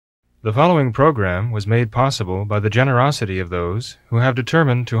The following program was made possible by the generosity of those who have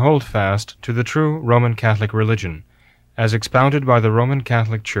determined to hold fast to the true Roman Catholic religion, as expounded by the Roman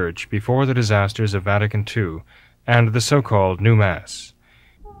Catholic Church before the disasters of Vatican II and the so-called New Mass.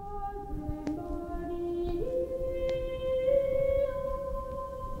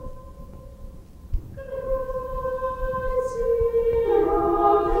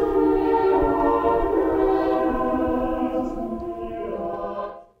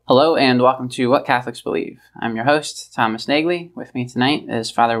 Hello and welcome to What Catholics Believe. I'm your host, Thomas Nagley. With me tonight is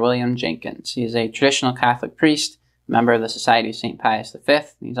Father William Jenkins. He is a traditional Catholic priest, member of the Society of St. Pius V.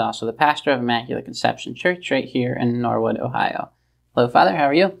 He's also the pastor of Immaculate Conception Church right here in Norwood, Ohio. Hello, Father. How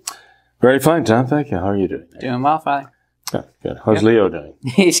are you? Very fine, Tom. Thank you. How are you doing? Doing well, Father. Yeah, good. How's Leo doing?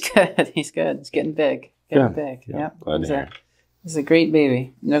 He's good. He's good. He's getting big. Getting big. Yeah. Yep. Glad to hear. He's a great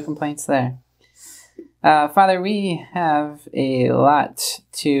baby. No complaints there. Father, we have a lot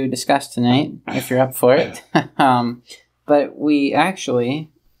to discuss tonight, if you're up for it. But we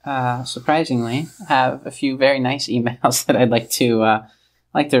actually, surprisingly, have a few very nice emails that I'd like to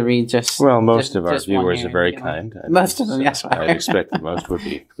read. Most of our viewers are very kind. Most of them, yes. I'd expect that most would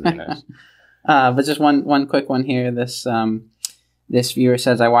be pretty nice. But just one quick one here. This viewer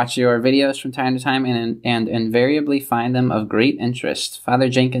says, I watch your videos from time to time and invariably find them of great interest. Father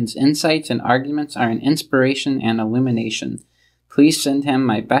Jenkins' insights and arguments are an inspiration and illumination. Please send him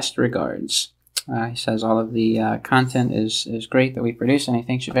my best regards. He says all of the content is great that we produce, and he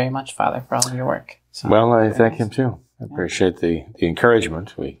thanks you very much, Father, for all of your work. So, well, I thank him too. I appreciate the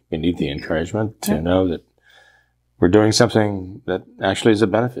encouragement. We need the encouragement to know that we're doing something that actually is a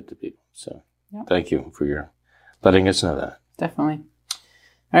benefit to people. So thank you for your letting us know that. Definitely.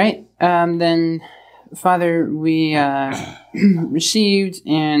 All right. Then, Father, we received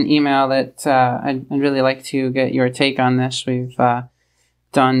an email that I'd really like to get your take on this. We've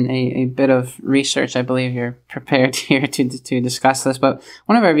done a bit of research. I believe you're prepared here to discuss this. But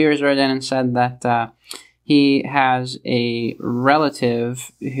one of our viewers wrote in and said that he has a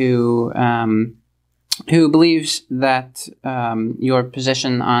relative who believes that your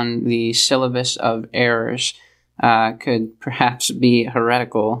position on the syllabus of errors could perhaps be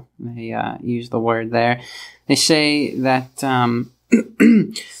heretical. They use the word there. They say that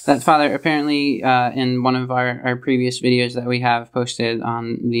that Father, apparently in one of our previous videos that we have posted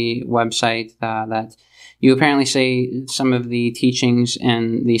on the website, that you apparently say some of the teachings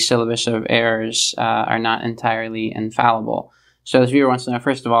in the syllabus of errors are not entirely infallible. So this viewer wants to know,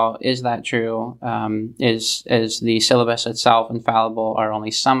 first of all, is that true? Is the syllabus itself infallible? Are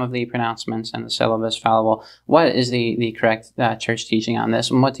only some of the pronouncements in the syllabus fallible? What is the correct church teaching on this?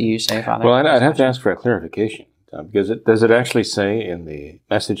 And what do you say, Father? Well, I'd have to ask for a clarification, because does it actually say in the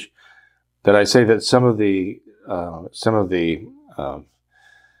message that I say that some of the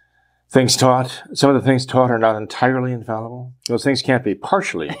things taught are not entirely infallible? Those things can't be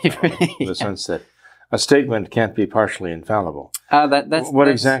partially infallible, in the sense that a statement can't be partially infallible. What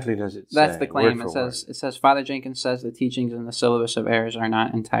exactly does it say? That's the claim. It says Father Jenkins says the teachings in the syllabus of errors are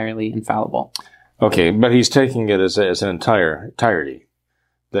not entirely infallible. Okay, but he's taking it as an entirety.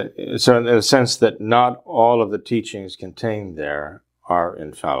 So in the sense that not all of the teachings contained there are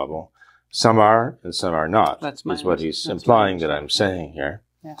infallible. Some are and some are not. That's what he's implying that I'm saying here.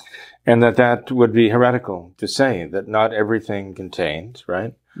 Yeah. And that would be heretical to say that not everything contained,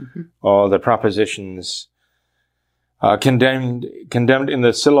 right? Mm-hmm. All the propositions condemned in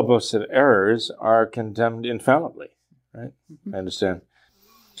the syllabus of errors are condemned infallibly, right? Mm-hmm. I understand.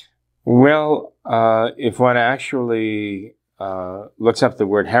 Well, if one actually looks up the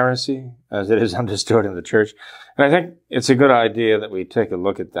word heresy, as it is understood in the church, and I think it's a good idea that we take a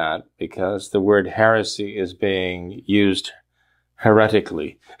look at that, because the word heresy is being used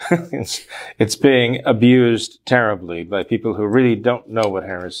heretically. It's being abused terribly by people who really don't know what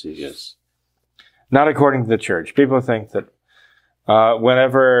heresy is. Not according to the church. People think that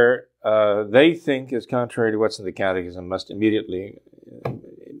whenever they think is contrary to what's in the catechism must immediately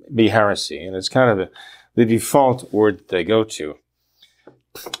be heresy. And it's kind of the default word that they go to.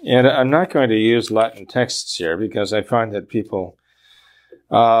 And I'm not going to use Latin texts here, because I find that people,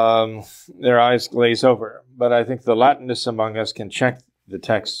 their eyes glaze over. But I think the Latinists among us can check the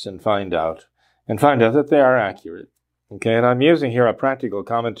texts and find out that they are accurate. Okay, and I'm using here a practical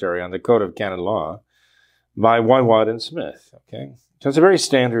commentary on the Code of Canon Law by Wywad and Smith. Okay, so it's a very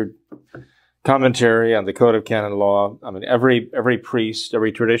standard commentary on the Code of Canon Law. I mean, every priest,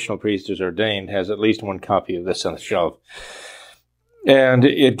 every traditional priest who's ordained has at least one copy of this on the shelf. And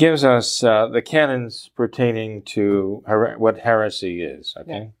it gives us the canons pertaining to what heresy is,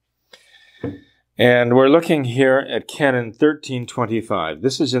 okay? And we're looking here at Canon 1325.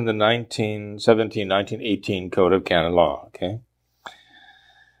 This is in the 1918 Code of Canon Law, okay?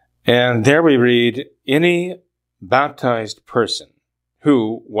 And there we read, any baptized person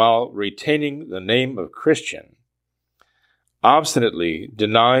who, while retaining the name of Christian, obstinately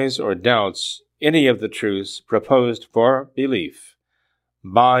denies or doubts any of the truths proposed for belief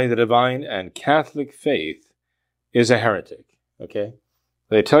by the divine and Catholic faith is a heretic, okay?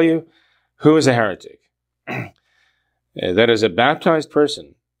 They tell you who is a heretic. That is a baptized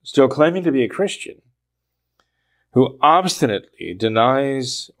person still claiming to be a Christian who obstinately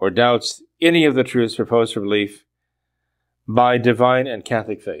denies or doubts any of the truths proposed for belief by divine and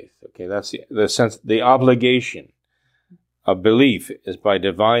Catholic faith. Okay, that's the sense, the obligation of belief is by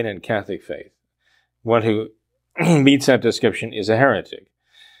divine and Catholic faith. One who meets that description is a heretic.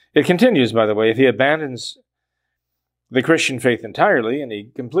 It continues, by the way, if he abandons the Christian faith entirely and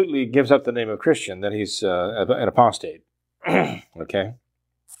he completely gives up the name of Christian, then he's an apostate. Okay?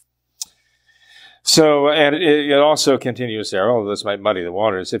 So, and it also continues there, although this might muddy the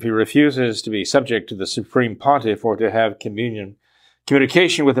waters, if he refuses to be subject to the supreme pontiff or to have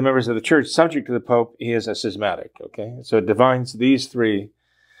communication with the members of the church subject to the Pope, he is a schismatic, okay? So it defines these three.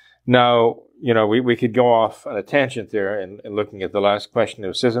 Now, you know, we could go off on a tangent there and looking at the last question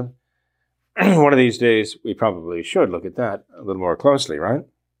of schism. One of these days, we probably should look at that a little more closely, right?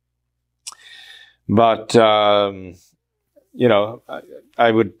 But, you know,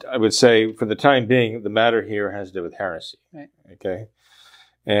 I would say for the time being, the matter here has to do with heresy, right. Okay?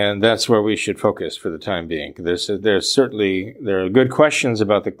 And that's where we should focus for the time being. There are good questions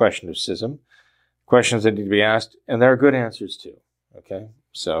about the question of schism, questions that need to be asked, and there are good answers too, okay?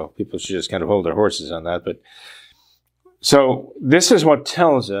 So people should just kind of hold their horses on that. But so this is what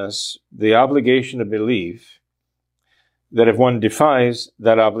tells us the obligation of belief, that if one defies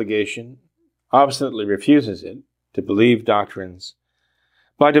that obligation, obstinately refuses it, to believe doctrines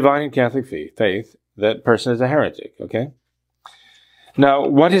by divine and Catholic faith, that person is a heretic, okay? Now,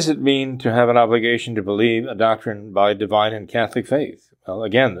 what does it mean to have an obligation to believe a doctrine by divine and Catholic faith? Well,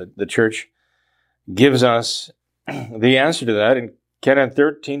 again, the Church gives us the answer to that in Canon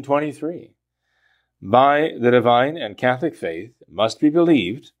 1323. By the divine and Catholic faith must be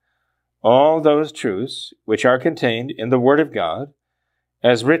believed all those truths which are contained in the Word of God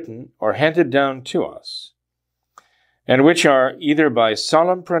as written or handed down to us, and which are either by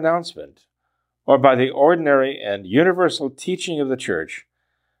solemn pronouncement or by the ordinary and universal teaching of the Church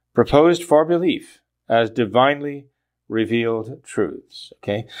proposed for belief as divinely revealed truths.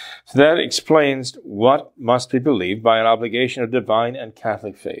 Okay, so that explains what must be believed by an obligation of divine and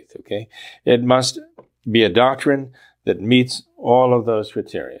Catholic faith. Okay, it must be a doctrine that meets all of those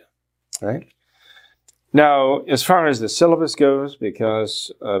criteria, right? Now, as far as the syllabus goes,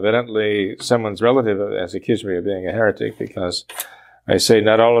 because evidently someone's relative has accused me of being a heretic because I say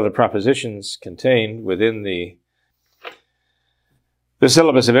not all of the propositions contained within the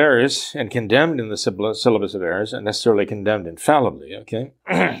syllabus of errors and condemned in the syllabus of errors are necessarily condemned infallibly, okay?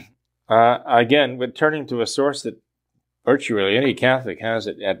 Again, with turning to a source that virtually any Catholic has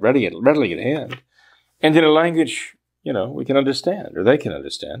it readily at hand, and in a language, you know, we can understand, or they can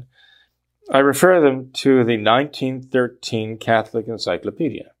understand, I refer them to the 1913 Catholic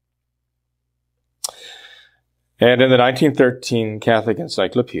Encyclopedia. And in the 1913 Catholic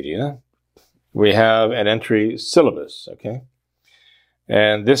Encyclopedia, we have an entry syllabus, okay?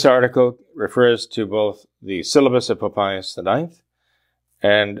 And this article refers to both the syllabus of Pope Pius IX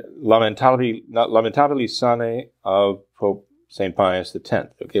and Lamentabili Sane of Pope St. Pius X,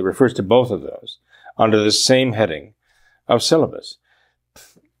 okay? It refers to both of those under the same heading of syllabus.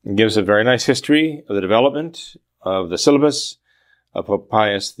 It gives a very nice history of the development of the syllabus of Pope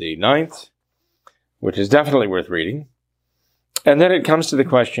Pius IX, which is definitely worth reading. And then it comes to the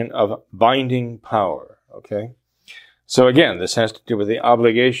question of binding power, okay? So again, this has to do with the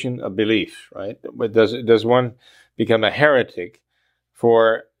obligation of belief, right? Does one become a heretic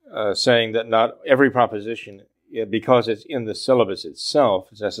for saying that not every proposition, because it's in the syllabus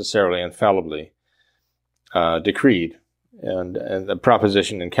itself, is necessarily infallibly decreed and the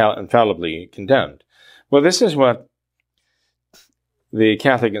proposition infallibly condemned? Well, this is what the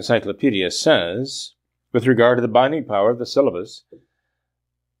Catholic Encyclopedia says with regard to the binding power of the syllabus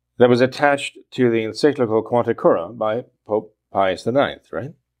that was attached to the encyclical Quanta Cura by Pope Pius IX,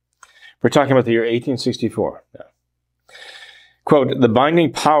 right? We're talking about the year 1864 now. Quote, the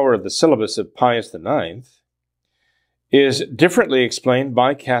binding power of the syllabus of Pius IX is differently explained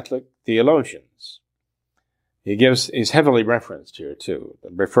by Catholic theologians. He's heavily referenced here too,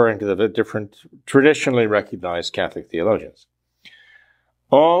 referring to the different traditionally recognized Catholic theologians.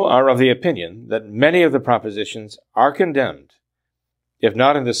 All are of the opinion that many of the propositions are condemned, if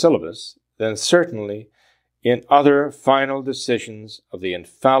not in the syllabus, then certainly in other final decisions of the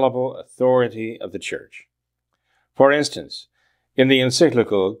infallible authority of the Church. For instance, in the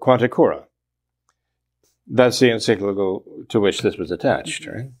encyclical Quanta Cura. That's the encyclical to which this was attached,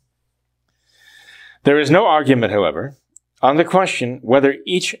 right? There is no argument, however, on the question whether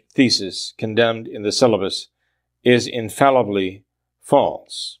each thesis condemned in the syllabus is infallibly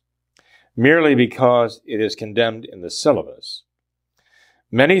false, merely because it is condemned in the syllabus.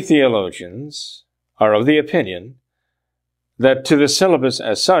 Many theologians are of the opinion that to the syllabus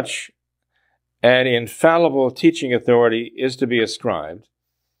as such, an infallible teaching authority is to be ascribed,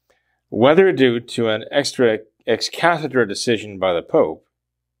 whether due to an extra ex cathedra decision by the Pope,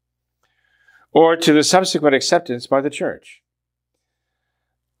 or to the subsequent acceptance by the Church.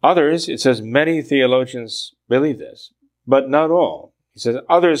 Others, it says, many theologians believe this, but not all. He says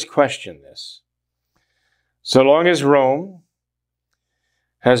others question this. So long as Rome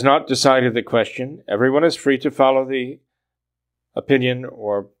has not decided the question, everyone is free to follow the opinion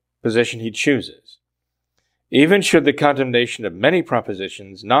or position he chooses. Even should the condemnation of many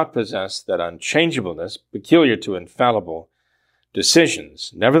propositions not possess that unchangeableness peculiar to infallible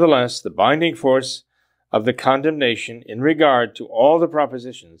decisions, nevertheless, the binding force of the condemnation in regard to all the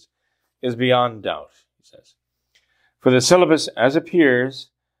propositions is beyond doubt, he says. For the syllabus, as appears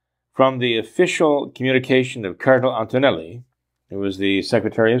from the official communication of Cardinal Antonelli, who was the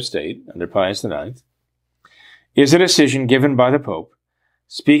Secretary of State under Pius IX, is a decision given by the Pope,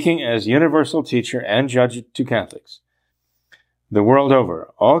 speaking as universal teacher and judge to Catholics. The world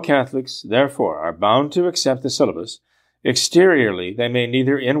over, all Catholics, therefore, are bound to accept the syllabus. Exteriorly, they may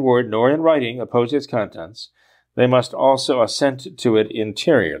neither in word nor in writing oppose its contents. They must also assent to it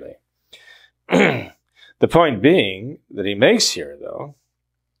interiorly. The point being that he makes here, though,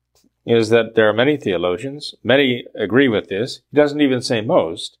 is that there are many theologians, many agree with this, he doesn't even say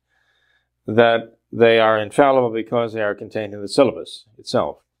most, that they are infallible because they are contained in the syllabus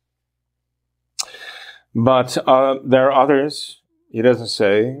itself. But there are others, he doesn't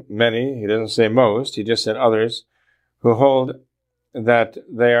say many, he doesn't say most, he just said others, who hold that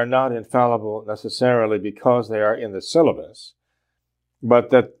they are not infallible necessarily because they are in the syllabus, but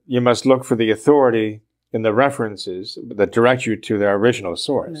that you must look for the authority in the references that direct you to their original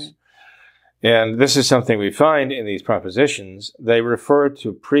source. Right. And this is something we find in these propositions. They refer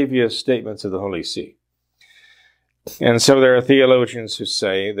to previous statements of the Holy See. And so there are theologians who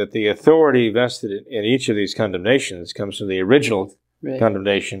say that the authority vested in each of these condemnations comes from the original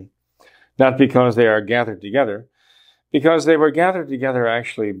condemnation, not because they are gathered together, because they were gathered together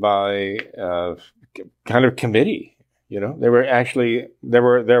actually by kind of committee. You know, they were actually, there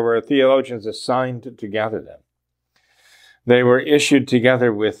were theologians assigned to gather them. They were issued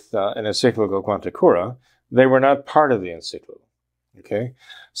together with an encyclical Quanta Cura. They were not part of the encyclical. Okay?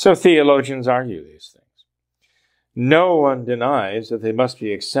 So theologians argue these things. No one denies that they must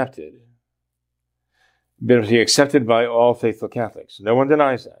be accepted by all faithful Catholics. No one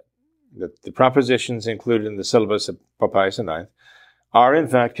denies that the propositions included in the syllabus of Pope Pius IX are in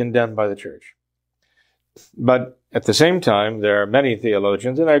fact condemned by the Church. But at the same time, there are many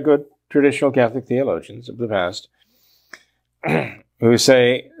theologians, and are good traditional Catholic theologians of the past, who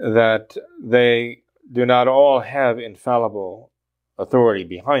say that they do not all have infallible authority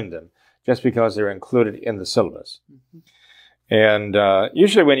behind them just because they're included in the syllabus. Mm-hmm. And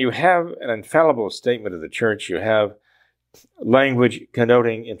usually when you have an infallible statement of the Church, you have language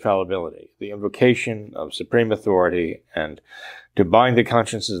connoting infallibility, the invocation of supreme authority, and to bind the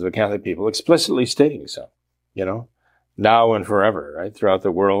consciences of the Catholic people, explicitly stating so, you know, now and forever, right, throughout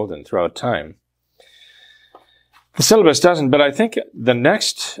the world and throughout time. The syllabus doesn't, but I think the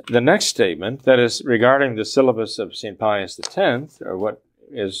next statement, that is regarding the syllabus of St. Pius X, or what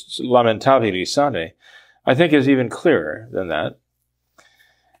is Lamentabili Sane, I think is even clearer than that.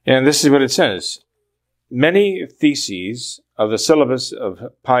 And this is what it says. Many theses of the syllabus of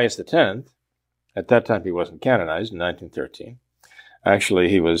Pius X, at that time he wasn't canonized in 1913. Actually,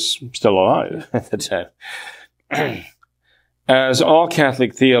 he was still alive at the time. As all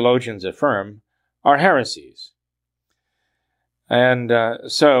Catholic theologians affirm, are heresies. And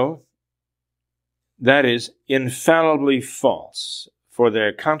so, that is infallibly false, for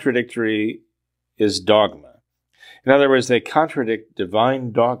their contradictory is dogma. In other words, they contradict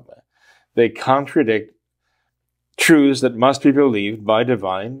divine dogma. They contradict truths that must be believed by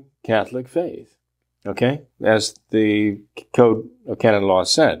divine Catholic faith. Okay? As the Code of Canon Law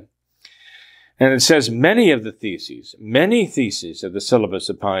said. And it says many theses of the syllabus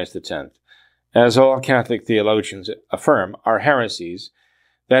of Pius X, as all Catholic theologians affirm, are heresies,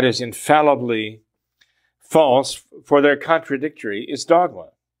 that is infallibly false, for their contradictory is dogma.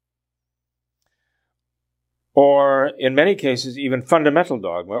 Or, in many cases, even fundamental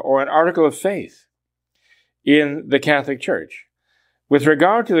dogma, or an article of faith in the Catholic Church. With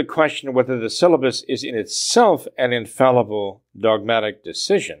regard to the question of whether the syllabus is in itself an infallible dogmatic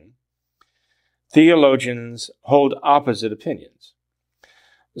decision, theologians hold opposite opinions.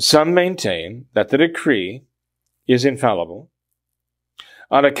 Some maintain that the decree is infallible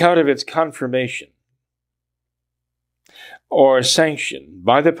on account of its confirmation or sanction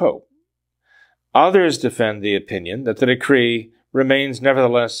by the Pope. Others defend the opinion that the decree remains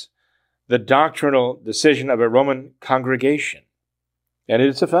nevertheless the doctrinal decision of a Roman congregation. And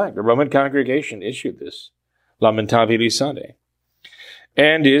it's a fact. The Roman congregation issued this, Lamentabili Sade,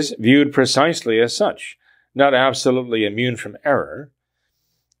 and is viewed precisely as such, not absolutely immune from error.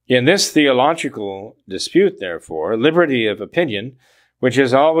 In this theological dispute, therefore, liberty of opinion, which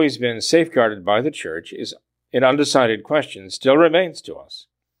has always been safeguarded by the Church, is an undecided question, still remains to us.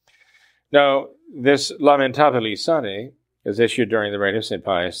 Now, this Lamentabili Sade is issued during the reign of St.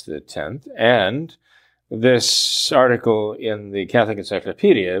 Pius X, and this article in the Catholic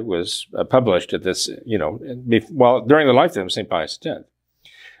Encyclopedia was published at this, during the lifetime of St. Pius X.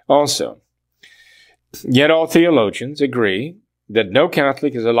 Also, yet all theologians agree that no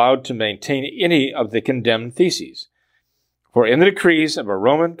Catholic is allowed to maintain any of the condemned theses. For in the decrees of a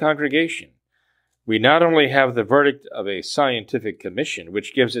Roman congregation, we not only have the verdict of a scientific commission,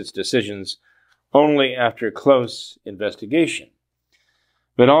 which gives its decisions only after close investigation,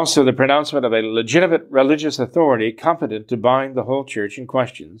 but also the pronouncement of a legitimate religious authority competent to bind the whole Church in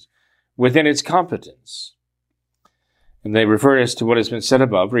questions within its competence. And they refer us to what has been said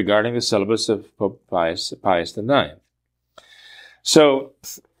above regarding the syllabus of Pope Pius IX. So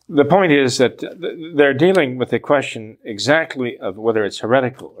the point is that they're dealing with the question exactly of whether it's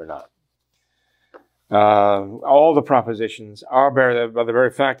heretical or not. All the propositions are by the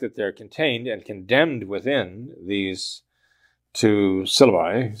very fact that they're contained and condemned within these two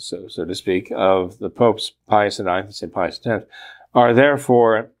syllabi, so to speak, of the Popes Pius IX and St. Pius X, are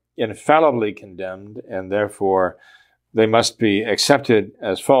therefore infallibly condemned, and therefore they must be accepted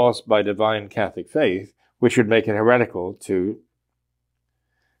as false by divine Catholic faith, which would make it heretical to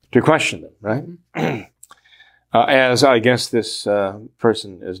question them, right? As I guess this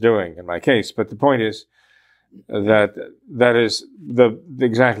person is doing in my case. But the point is that is the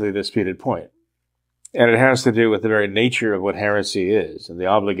exactly disputed point. And it has to do with the very nature of what heresy is and the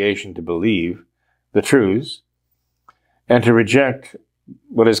obligation to believe the truths and to reject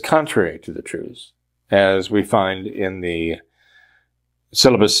what is contrary to the truths, as we find in the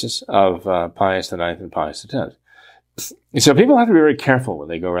syllabuses of Pius IX and Pius X. So people have to be very careful when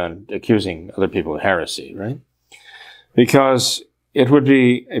they go around accusing other people of heresy, right? Because it would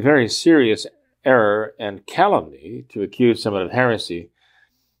be a very serious error and calumny to accuse someone of heresy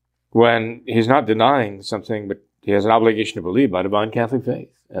when he's not denying something, but he has an obligation to believe by divine Catholic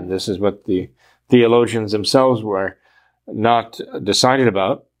faith. And this is what the theologians themselves were not decided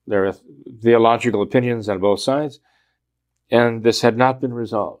about. There are theological opinions on both sides, and this had not been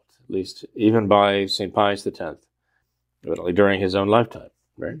resolved, at least even by St. Pius X, evidently during his own lifetime,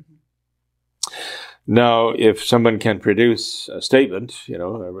 right? Now, if someone can produce a statement, an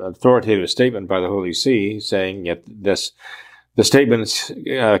authoritative statement by the Holy See saying that the statements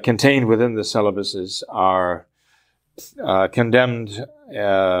contained within the syllabuses are condemned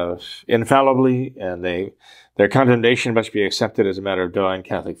infallibly, and their condemnation must be accepted as a matter of divine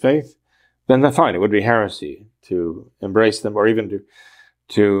Catholic faith, then that's fine. It would be heresy to embrace them or even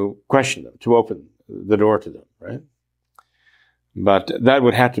to question them, to open the door to them, right? But that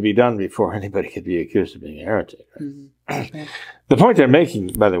would have to be done before anybody could be accused of being a heretic. Right? Mm-hmm. The point they're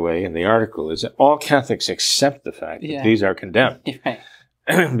making, by the way, in the article is that all Catholics accept the fact that these are condemned. Right.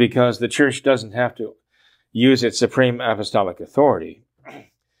 Because the Church doesn't have to use its supreme apostolic authority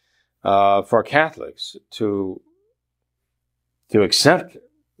for Catholics to accept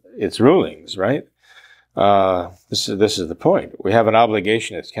its rulings, right? This is the point. We have an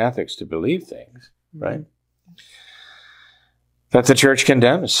obligation as Catholics to believe things, right? That the Church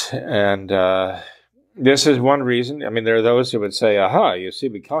condemns. And this is one reason. I mean, there are those who would say, aha, you see,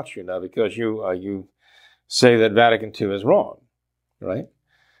 we caught you now because you say that Vatican II is wrong, right?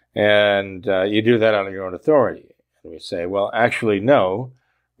 And you do that on your own authority. And we say, well, actually, no.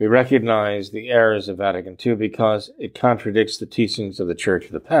 We recognize the errors of Vatican II because it contradicts the teachings of the Church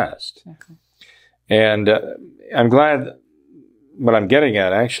of the past. Okay. And I'm glad what I'm getting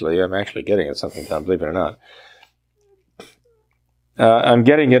at, I'm actually getting at something, Tom, believe it or not. I'm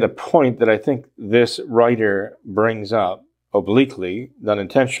getting at a point that I think this writer brings up obliquely, not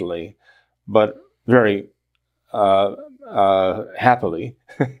intentionally, but very happily,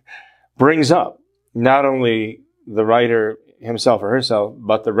 brings up not only the writer himself or herself,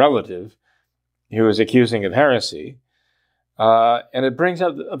 but the relative who is accusing of heresy. And it brings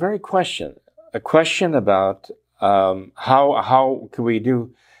up a question about how can we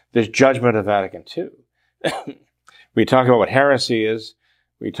do this judgment of Vatican II. We talk about what heresy is.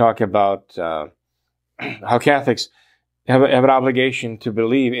 We talk about how Catholics have an obligation to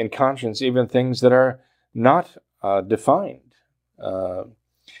believe in conscience even things that are not defined,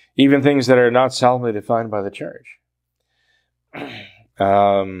 even things that are not solemnly defined by the Church.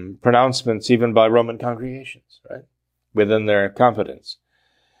 Pronouncements even by Roman congregations, right, within their competence.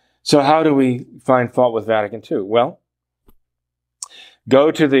 So how do we find fault with Vatican II? Well,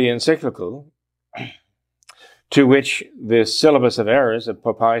 go to the encyclical to which the Syllabus of Errors of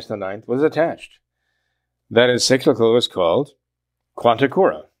Pope Pius IX was attached. That encyclical was called Quanta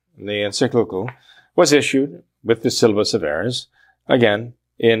Cura. The encyclical was issued with the Syllabus of Errors, again,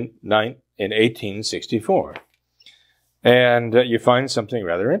 in 1864. And you find something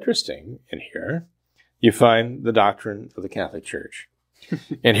rather interesting in here. You find the doctrine of the Catholic Church.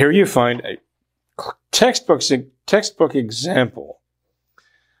 And here you find a textbook example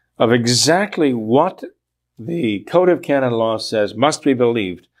of exactly what the Code of Canon Law says must be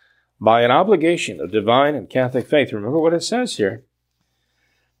believed by an obligation of divine and Catholic faith. Remember what it says here.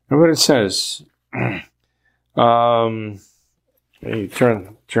 Remember what it says. Let me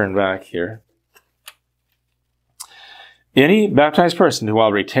turn back here. Any baptized person who,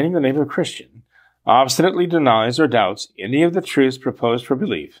 while retaining the name of Christian, obstinately denies or doubts any of the truths proposed for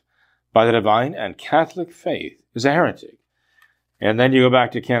belief by the divine and Catholic faith is a heretic. And then you go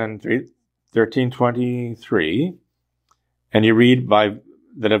back to Canon 1323, and you read, by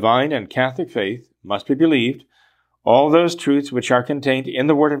the divine and Catholic faith must be believed all those truths which are contained in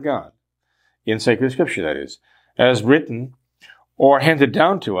the Word of God, in sacred Scripture, that is, as written or handed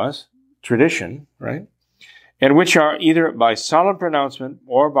down to us, tradition, right, and which are either by solemn pronouncement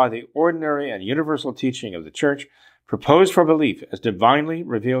or by the ordinary and universal teaching of the Church proposed for belief as divinely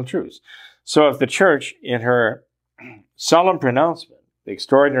revealed truths. So if the Church, in her solemn pronouncement, the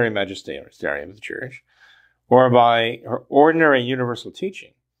extraordinary magisterium of the Church, or by her ordinary and universal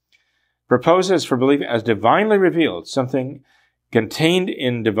teaching, proposes for belief as divinely revealed, something contained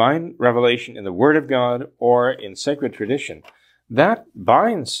in divine revelation in the Word of God or in sacred tradition, that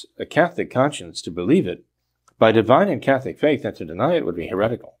binds a Catholic conscience to believe it by divine and Catholic faith, and to deny it would be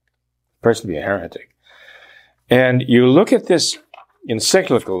heretical. The person would be a heretic. And you look at this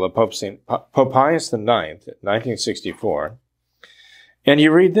encyclical of Pope Pius IX, 1964, and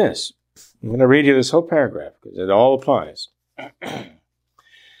you read this. I'm going to read you this whole paragraph because it all applies.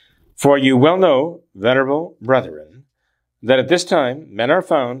 For you well know, venerable brethren, that at this time men are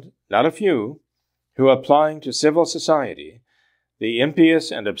found, not a few, who, applying to civil society the impious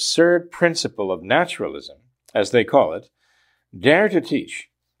and absurd principle of naturalism, as they call it, dare to teach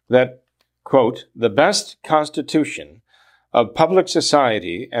that, quote, the best constitution of public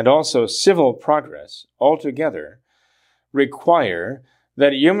society and also civil progress altogether require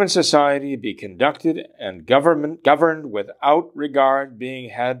that human society be conducted and governed without regard being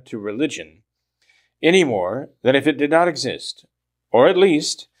had to religion, any more than if it did not exist, or at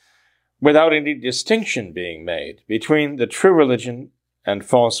least without any distinction being made between the true religion and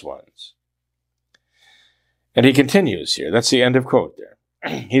false ones. And he continues here. That's the end of quote there.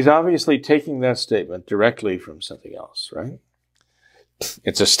 He's obviously taking that statement directly from something else, right?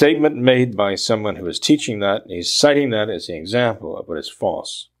 It's a statement made by someone who is teaching that, and he's citing that as the example of what is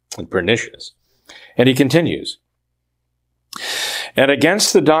false and pernicious. And he continues, and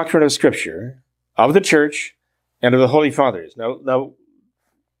against the doctrine of Scripture, of the Church, and of the Holy Fathers. Now,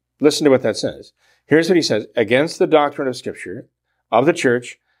 listen to what that says. Here's what he says, against the doctrine of Scripture, of the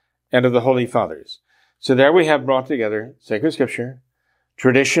Church, and of the Holy Fathers. So there we have brought together sacred Scripture,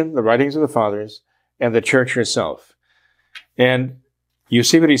 tradition, the writings of the Fathers, and the Church herself. And you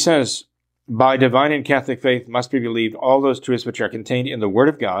see what he says, by divine and Catholic faith must be believed all those truths which are contained in the Word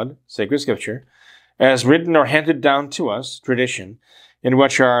of God, sacred Scripture, as written or handed down to us, tradition, in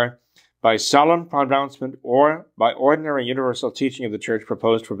which are by solemn pronouncement or by ordinary universal teaching of the Church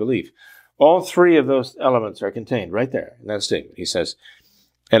proposed for belief. All three of those elements are contained right there in that statement. He says,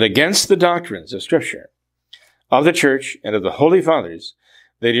 and against the doctrines of Scripture, of the Church, and of the Holy Fathers,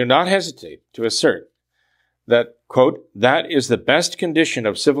 they do not hesitate to assert that, quote, that is the best condition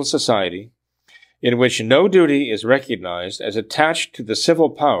of civil society in which no duty is recognized as attached to the civil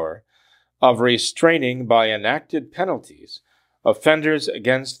power of restraining by enacted penalties offenders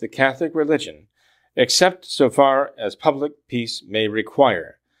against the Catholic religion except so far as public peace may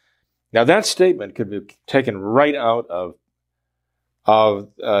require. Now that statement could be taken right out of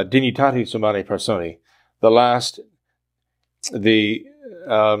Dignitatis Humanae Personi, the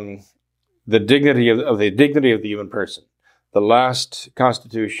dignity of the human person, the last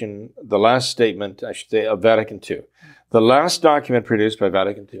constitution, the last statement, I should say, of Vatican II, the last document produced by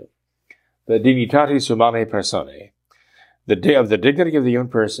Vatican II, the Dignitatis Humanae Personi, the dignity of the human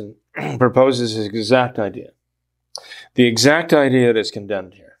person, proposes his exact idea, the exact idea that is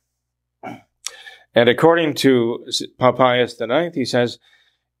condemned here. And according to Pope Pius IX, he says,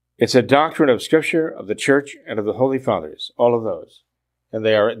 it's a doctrine of Scripture, of the Church, and of the Holy Fathers, all of those. And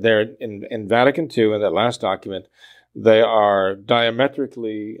they're in Vatican II, in that last document, they are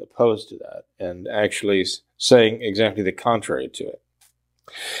diametrically opposed to that and actually saying exactly the contrary to it.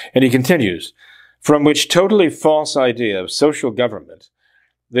 And he continues, from which totally false idea of social government,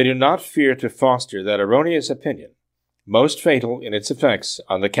 they do not fear to foster that erroneous opinion, most fatal in its effects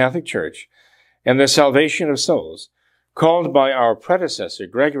on the Catholic Church and the salvation of souls, called by our predecessor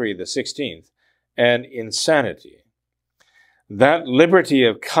Gregory XVI an insanity. That liberty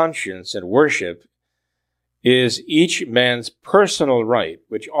of conscience and worship is each man's personal right,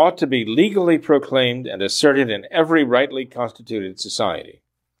 which ought to be legally proclaimed and asserted in every rightly constituted society,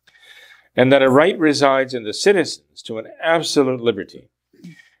 and that a right resides in the citizens to an absolute liberty,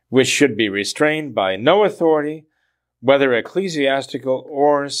 which should be restrained by no authority, whether ecclesiastical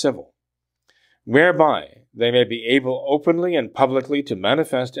or civil, whereby they may be able openly and publicly to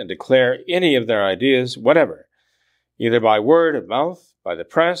manifest and declare any of their ideas whatever, either by word of mouth, by the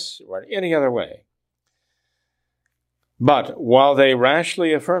press, or in any other way. But while they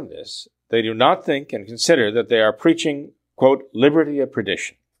rashly affirm this, they do not think and consider that they are preaching, quote, liberty of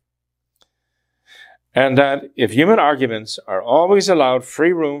perdition, and that if human arguments are always allowed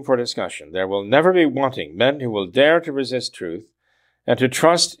free room for discussion, there will never be wanting men who will dare to resist truth and to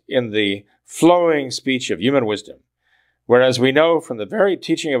trust in the flowing speech of human wisdom, whereas we know from the very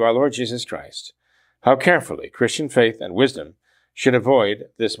teaching of our Lord Jesus Christ how carefully Christian faith and wisdom should avoid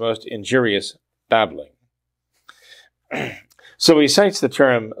this most injurious babbling. So he cites the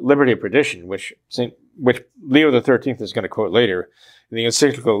term liberty of perdition, which Leo XIII is going to quote later in the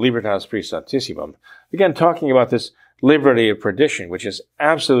encyclical Libertas Praestantissimum, again talking about this liberty of perdition, which is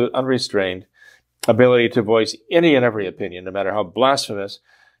absolute unrestrained ability to voice any and every opinion, no matter how blasphemous.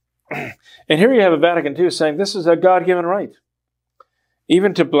 And here you have a Vatican II saying this is a God-given right,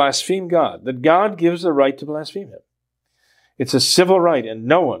 even to blaspheme God, that God gives the right to blaspheme him. It's a civil right, and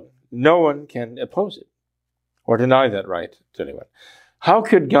no one can oppose it or deny that right to anyone. How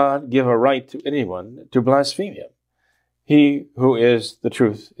could God give a right to anyone to blaspheme him? He who is the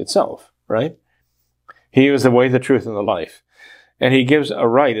truth itself, right? He is the way, the truth, and the life. And he gives a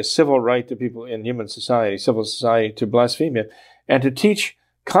right, a civil right to people in human society, civil society, to blaspheme him and to teach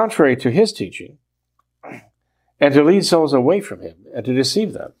contrary to his teaching and to lead souls away from him and to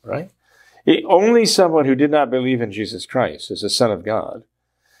deceive them, right? Only someone who did not believe in Jesus Christ as the Son of God,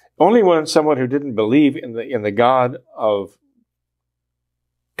 only someone who didn't believe in the God of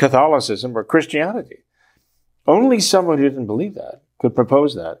Catholicism or Christianity, only someone who didn't believe that could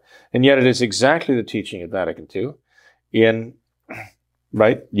propose that. And yet it is exactly the teaching of Vatican II in,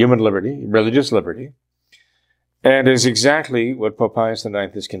 right, human liberty, religious liberty, and is exactly what Pope Pius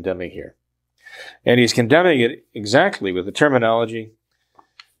IX is condemning here. And he's condemning it exactly with the terminology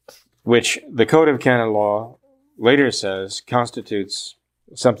which the Code of Canon Law later says constitutes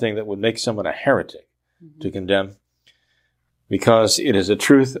something that would make someone a heretic to condemn, because it is a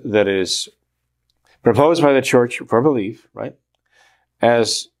truth that is proposed by the Church for belief, right,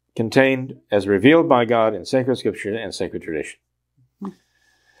 as contained, as revealed by God in sacred Scripture and sacred tradition.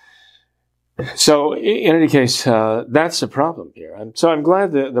 So, in any case, that's the problem here. I'm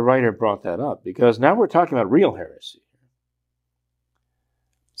glad the writer brought that up, because now we're talking about real heresy.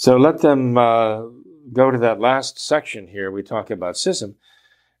 So let them go to that last section here. We talk about schism,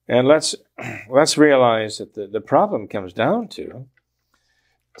 and let's realize that the problem comes down to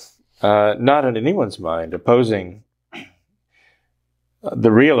not in anyone's mind opposing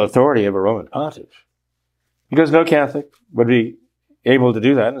the real authority of a Roman pontiff, because no Catholic would be able to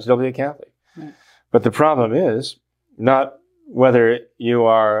do that and still be a Catholic. Right. But the problem is not whether you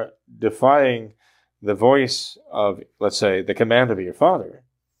are defying the voice of, let's say, the command of your father.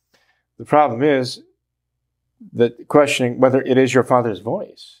 The problem is that questioning whether it is your father's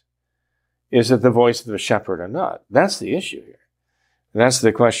voice. Is it the voice of the shepherd or not? That's the issue here. And that's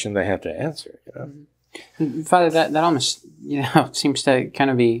the question they have to answer, you know. Father, that almost, seems to kind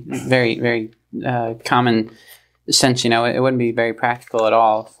of be very, very common since, it wouldn't be very practical at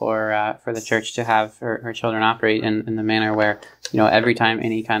all for the church to have her children operate in the manner where, every time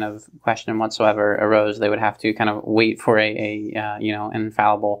any kind of question whatsoever arose, they would have to kind of wait for an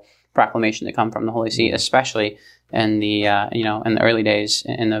infallible proclamation to come from the Holy See, especially in the in the early days,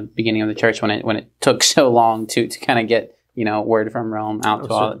 in the beginning of the church, when it took so long to kind of get word from Rome out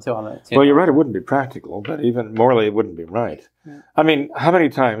to all the. Well, you're right. It wouldn't be practical, but even morally, it wouldn't be right. Yeah. I mean, how many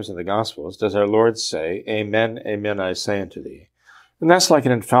times in the Gospels does our Lord say, "Amen, amen, I say unto thee," and that's like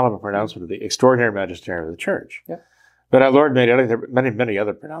an infallible pronouncement of the extraordinary magisterium of the church. Yeah. But our Lord made many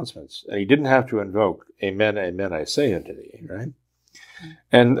other pronouncements, and he didn't have to invoke, "Amen, amen, I say unto thee," right?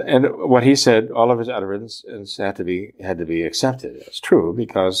 And what he said, all of his utterance had to be accepted as true,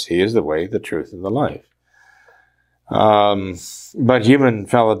 because he is the way, the truth, and the life. But human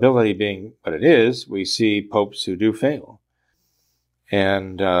fallibility being what it is, we see popes who do fail,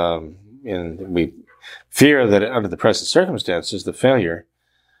 and we fear that under the present circumstances, the failure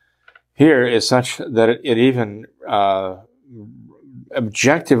here is such that it even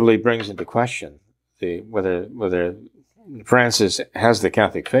objectively brings into question whether Francis has the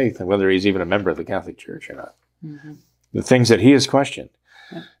Catholic faith and whether he's even a member of the Catholic Church or not. Mm-hmm. The things that he has questioned.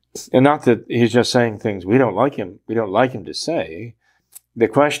 Yeah. And not that he's just saying things we don't like him to say. The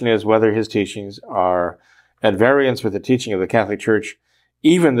question is whether his teachings are at variance with the teaching of the Catholic Church,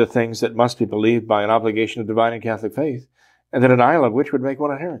 even the things that must be believed by an obligation of divine and Catholic faith, and the denial of which would make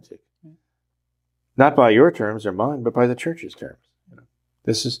one a heretic. Not by your terms or mine, but by the Church's terms.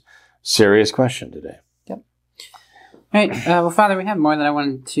 This is a serious question today. All right. Well, Father, we have more that I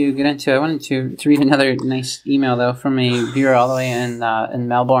wanted to get into. I wanted to read another nice email, though, from a viewer all the way in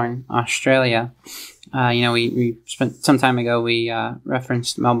Melbourne, Australia. We spent some time ago, we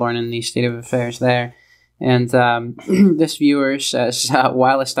referenced Melbourne and the state of affairs there. And this viewer says,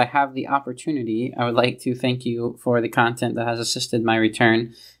 whilst I have the opportunity, I would like to thank you for the content that has assisted my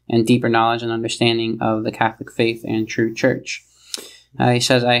return and deeper knowledge and understanding of the Catholic faith and true church. He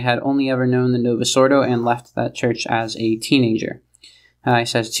says, I had only ever known the Novus Ordo and left that church as a teenager. He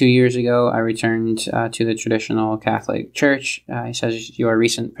says, 2 years ago, I returned to the traditional Catholic Church. He says, your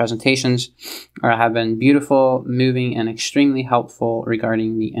recent presentations have been beautiful, moving, and extremely helpful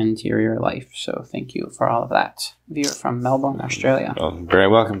regarding the interior life. So thank you for all of that. Viewer from Melbourne, Australia. Well, very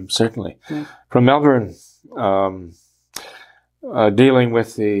welcome, certainly. Yeah. From Melbourne, dealing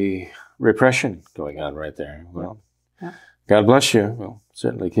with the repression going on right there. Well, yeah. God bless you. We'll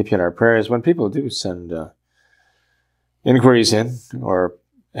certainly keep you in our prayers. When people do send inquiries in or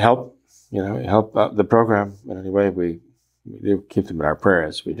help the program in any way, we do keep them in our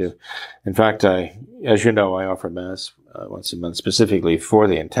prayers. We do. In fact, as you know, I offer Mass once a month specifically for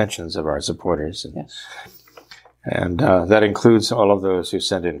the intentions of our supporters. And, yes. And that includes all of those who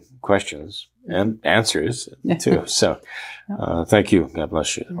send in questions and answers, too. So thank you. God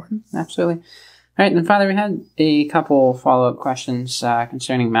bless you. Mm-hmm. Absolutely. All right, then, Father, we had a couple follow-up questions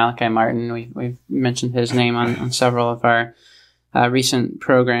concerning Malachi Martin. We've mentioned his name on several of our recent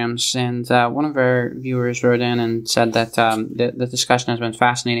programs, and one of our viewers wrote in and said that the discussion has been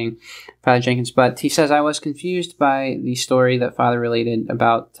fascinating, Father Jenkins, but he says, I was confused by the story that Father related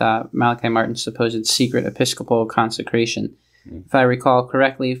about Malachi Martin's supposed secret Episcopal consecration. Mm-hmm. If I recall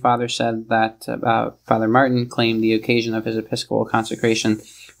correctly, Father said that Father Martin claimed the occasion of his Episcopal consecration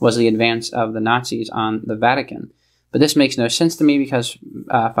was the advance of the Nazis on the Vatican. But this makes no sense to me because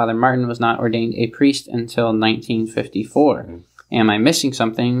Father Martin was not ordained a priest until 1954. Mm-hmm. Am I missing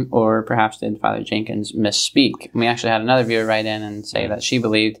something, or perhaps did Father Jenkins misspeak? We actually had another viewer write in and say that she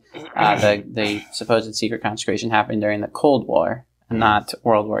believed the supposed secret consecration happened during the Cold War, and not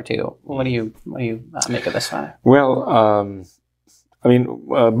World War II. What do you make of this, Father? Well,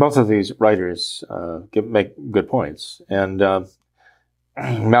 both of these writers make good points, and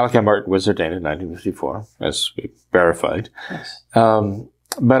Malachi Martin was ordained in 1954, as we verified. Yes.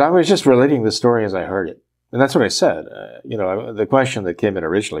 But I was just relating the story as I heard it. And that's what I said. The question that came in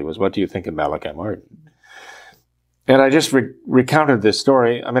originally was, what do you think of Malachi Martin? And I just recounted this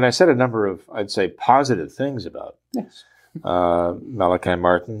story. I mean, I said a number of, I'd say, positive things about Malachi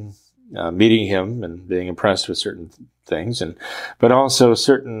Martin, meeting him and being impressed with certain things, but also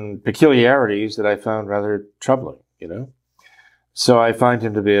certain peculiarities that I found rather troubling, So I find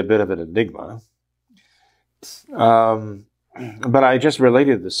him to be a bit of an enigma. But I just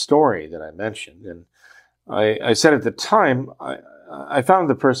related the story that I mentioned, and I said at the time, I found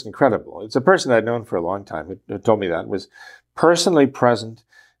the person credible. It's a person I'd known for a long time who told me that, was personally present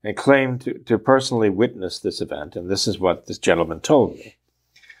and claimed to personally witness this event, and this is what this gentleman told me.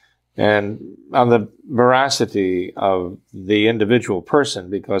 And on the veracity of the individual person,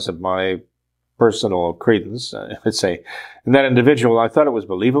 because of my personal credence, let's say, in that individual. I thought it was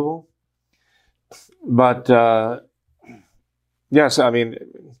believable. But, yes, I mean,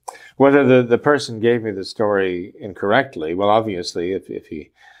 whether the person gave me the story incorrectly, well, obviously, if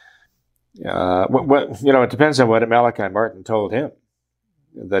he, it depends on what Malachi Martin told him,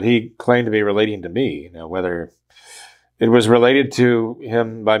 that he claimed to be relating to me. Now, whether it was related to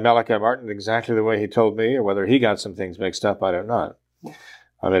him by Malachi Martin exactly the way he told me, or whether he got some things mixed up, I don't know.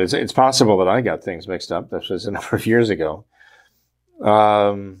 I mean, it's possible that I got things mixed up. This was a number of years ago.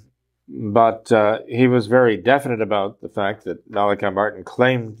 But he was very definite about the fact that Malachi Martin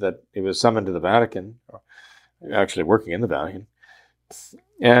claimed that he was summoned to the Vatican, or actually working in the Vatican,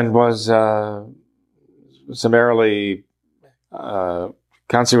 and was summarily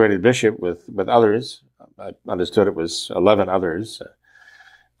consecrated bishop with others. I understood it was 11 others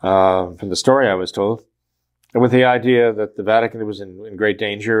from the story I was told, and with the idea that the Vatican was in great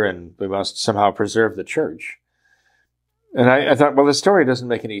danger and we must somehow preserve the church. And I thought, well, the story doesn't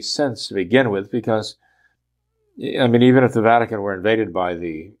make any sense to begin with, because, I mean, even if the Vatican were invaded by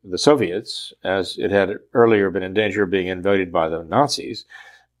the Soviets, as it had earlier been in danger of being invaded by the Nazis,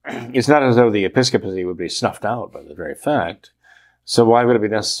 it's not as though the episcopacy would be snuffed out by the very fact. So why would it be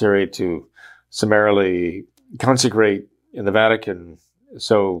necessary to summarily consecrate in the Vatican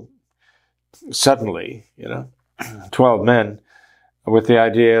so suddenly, 12 men, with the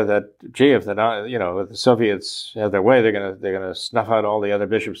idea that, gee, if if the Soviets have their way, they're gonna snuff out all the other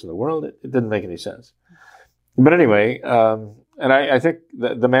bishops in the world? It didn't make any sense. But anyway, and I think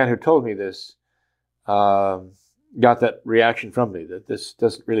the man who told me this got that reaction from me, that this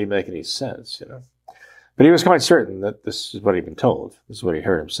doesn't really make any sense, But he was quite certain that this is what he'd been told. This is what he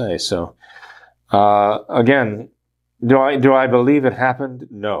heard him say. So, again, do I believe it happened?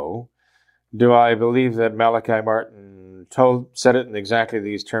 No. Do I believe that Malachi Martin said it in exactly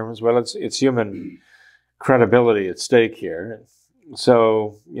these terms? Well, it's human credibility at stake here.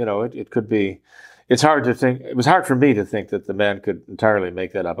 So, it could be, it's hard to think, it was hard for me to think that the man could entirely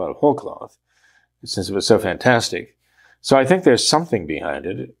make that up out of whole cloth, since it was so fantastic. So I think there's something behind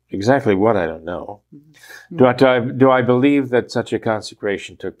it. Exactly what, I don't know. Do I believe that such a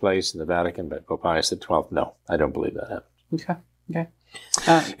consecration took place in the Vatican by Pope Pius XII? No, I don't believe that happened. Okay.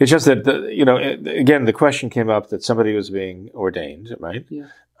 It's just that, again, the question came up that somebody was being ordained, right? Yeah.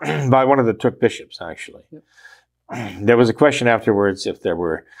 By one of the Took bishops, actually. Yep. There was a question afterwards if there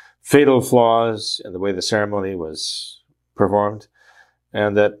were fatal flaws in the way the ceremony was performed,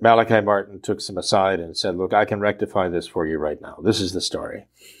 and that Malachi Martin took some aside and said, look, I can rectify this for you right now. This is the story.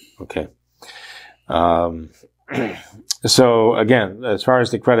 Okay. So, again, as far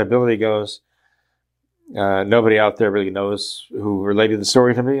as the credibility goes, nobody out there really knows who related the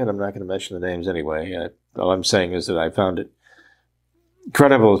story to me, and I'm not going to mention the names anyway. All I'm saying is that I found it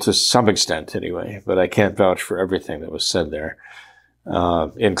credible to some extent anyway, but I can't vouch for everything that was said there,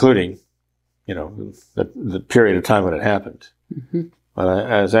 including, the period of time when it happened. Mm-hmm.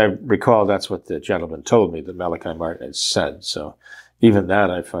 But as I recall, that's what the gentleman told me that Malachi Martin had said. So even that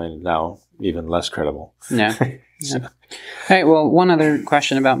I find now even less credible. Yeah. So. All right. Well, one other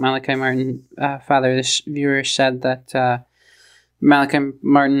question about Malachi Martin, Father. This viewer said that Malachi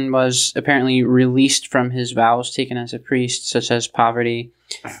Martin was apparently released from his vows taken as a priest, such as poverty,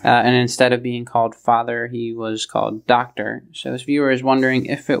 and instead of being called Father, he was called Doctor. So this viewer is wondering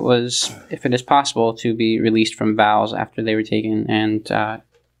if it is possible to be released from vows after they were taken and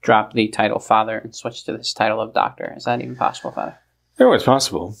drop the title Father and switch to this title of Doctor. Is that even possible, Father? Oh, it's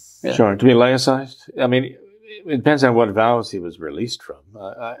possible. Really? Sure. To be laicized? I mean, it depends on what vows he was released from.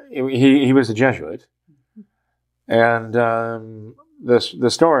 He was a Jesuit. And the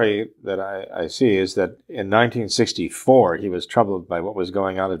story that I see is that in 1964, he was troubled by what was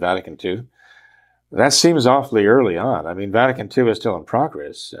going on at Vatican II. That seems awfully early on. I mean, Vatican II is still in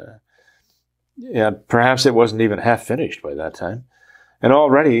progress. Perhaps it wasn't even half finished by that time. And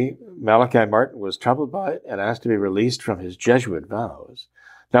already, Malachi Martin was troubled by it and asked to be released from his Jesuit vows.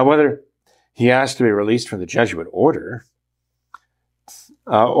 Now, whether he asked to be released from the Jesuit order,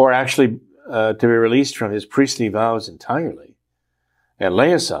 or actually to be released from his priestly vows entirely and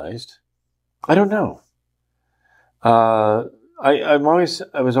laicized, I don't know. I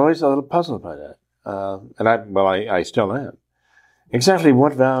was always a little puzzled by that, and I still am. Exactly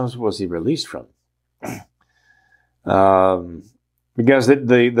what vows was he released from? Because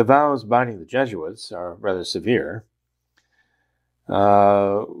the vows binding the Jesuits are rather severe.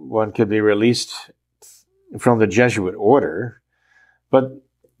 One could be released from the Jesuit order, but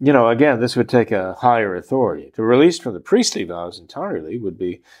again, this would take a higher authority. To release from the priestly vows entirely would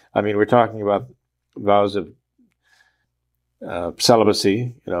be, we're talking about vows of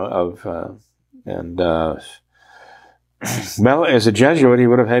celibacy, of And, well, as a Jesuit, he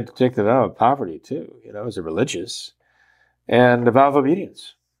would have had to take the vow of poverty, too, as a religious, and the vow of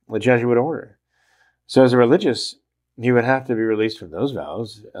obedience, the Jesuit order. So as a religious, he would have to be released from those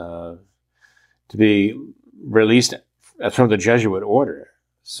vows to be released from the Jesuit order.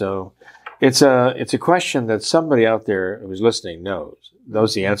 So it's a question that somebody out there who's listening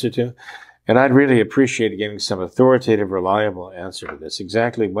knows the answer to. And I'd really appreciate getting some authoritative, reliable answer to this.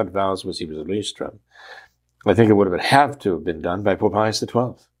 Exactly what vows was he released from? I think it would have to have been done by Pope Pius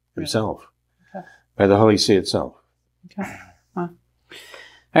XII himself, by the Holy See itself. Okay. Well,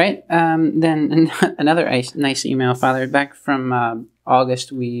 all right. Then another nice email, Father. Back from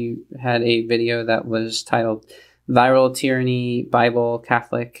August, we had a video that was titled Viral Tyranny, Bible,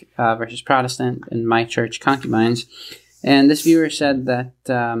 Catholic versus Protestant, and My Church Concubines. And this viewer said that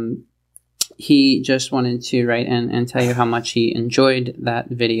he just wanted to write in and tell you how much he enjoyed that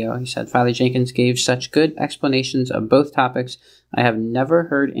video. He said, Father Jenkins gave such good explanations of both topics. I have never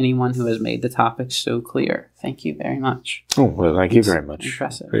heard anyone who has made the topics so clear. Thank you very much. Oh, well, thank you very much.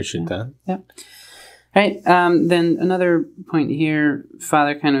 Impressive. Appreciate that. Yep. All right. Then another point here,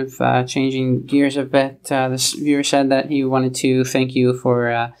 Father, kind of changing gears a bit. This viewer said that he wanted to thank you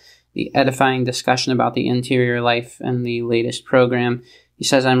for the edifying discussion about the interior life and the latest program. He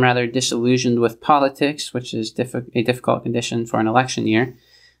says, I'm rather disillusioned with politics, which is a difficult condition for an election year.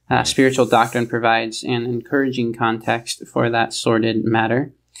 Spiritual doctrine provides an encouraging context for that sordid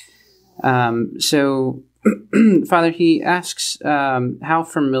matter. So, Father, he asks, how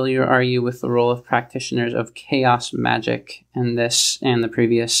familiar are you with the role of practitioners of chaos magic in this and the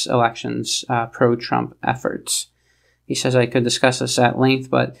previous elections' pro-Trump efforts? He says, I could discuss this at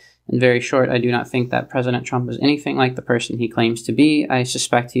length, but in very short, I do not think that President Trump is anything like the person he claims to be. I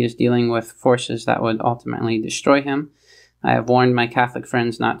suspect he is dealing with forces that would ultimately destroy him. I have warned my Catholic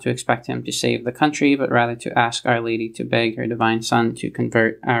friends not to expect him to save the country, but rather to ask Our Lady to beg her divine Son to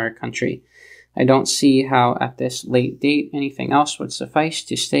convert our country. I don't see how, at this late date, anything else would suffice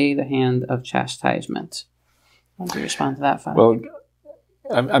to stay the hand of chastisement. How do you respond to that, Father? Well,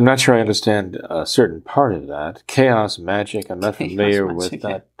 I'm not sure I understand a certain part of that. Chaos magic, I'm not familiar with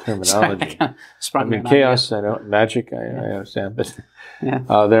that terminology. Sorry, I mean, chaos, magic, I understand, but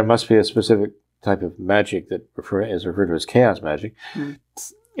there must be a specific type of magic that is referred to as chaos magic. Mm.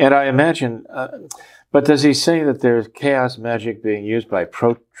 And I imagine, but does he say that there's chaos magic being used by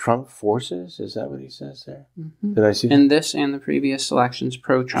pro-Trump forces? Is that what he says there? Mm-hmm. Did I see that? In this and the previous elections,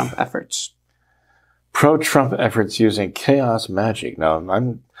 pro-Trump efforts. Pro-Trump efforts using chaos magic. Now,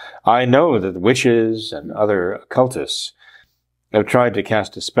 I know that witches and other occultists have tried to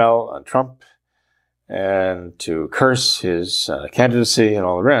cast a spell on Trump and to curse his candidacy and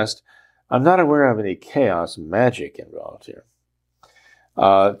all the rest. I'm not aware of any chaos magic involved here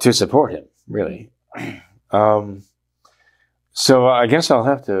to support him, really. So I guess I'll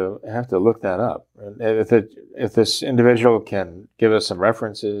have to look that up. And if this individual can give us some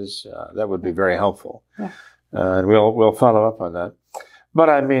references, that would be very helpful. Yeah. And we'll follow up on that. But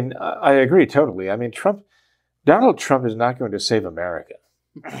I mean, I agree totally. I mean, Donald Trump is not going to save America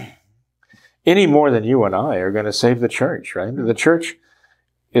any more than you and I are going to save the church, right? The church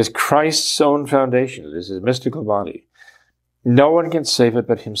is Christ's own foundation. It is his mystical body. No one can save it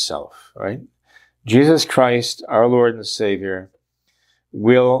but himself, right? Jesus Christ, our Lord and Savior,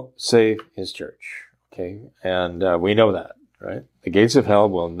 will save his church, okay? And we know that, right? The gates of hell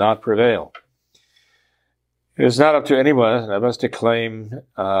will not prevail. It is not up to anyone of us to claim,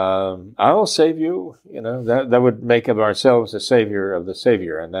 I will save you. That would make of ourselves the Savior of the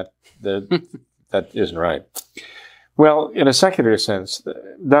Savior, and that isn't right. Well, in a secular sense,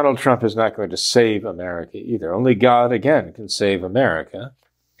 Donald Trump is not going to save America either. Only God, again, can save America,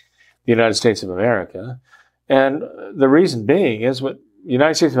 the United States of America. And the reason being is what the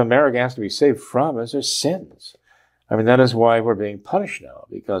United States of America has to be saved from is their sins. I mean, that is why we're being punished now,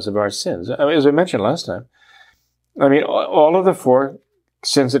 because of our sins. I mean, as I mentioned last time, I mean, all of the four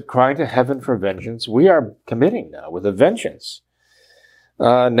sins that cry to heaven for vengeance, we are committing now with a vengeance.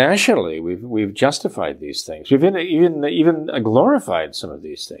 Nationally, we've justified these things. We've even glorified some of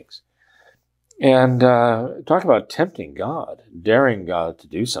these things. And talk about tempting God, daring God to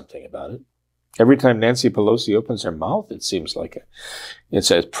do something about it. Every time Nancy Pelosi opens her mouth, it seems like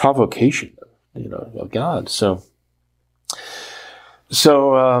it's a provocation, of God. So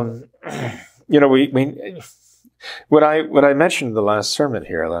what I mentioned in the last sermon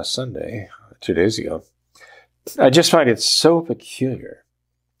here last Sunday, 2 days ago, I just find it so peculiar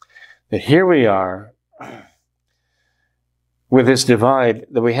that here we are with this divide,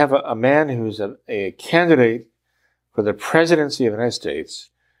 that we have a man who's a candidate for the presidency of the United States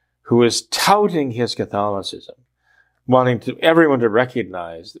who is touting his Catholicism, wanting everyone to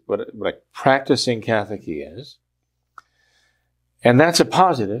recognize what a practicing Catholic he is. And that's a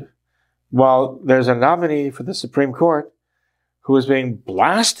positive. While there's a nominee for the Supreme Court who is being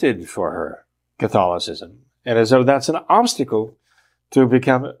blasted for her Catholicism, and as though that's an obstacle to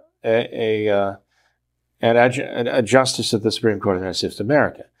become a justice of the Supreme Court of the United States of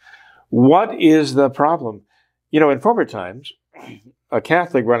America. What is the problem? You know, in former times, a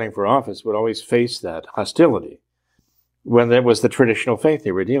Catholic running for office would always face that hostility when there was the traditional faith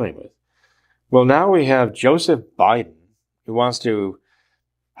they were dealing with. Well, now we have Joseph Biden, who wants to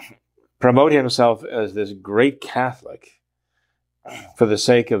promote himself as this great Catholic for the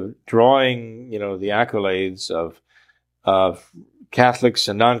sake of drawing, you know, the accolades of Catholics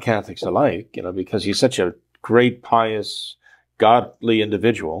and non-Catholics alike, you know, because he's such a great, pious, godly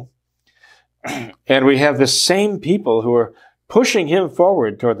individual. And we have the same people who are pushing him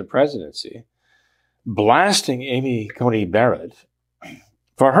forward toward the presidency, blasting Amy Coney Barrett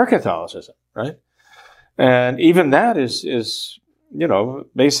for her Catholicism, right? And even that is, you know,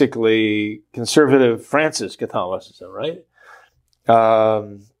 basically conservative Francis Catholicism, right?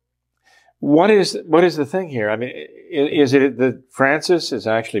 What is the thing here? I mean, is it that Francis is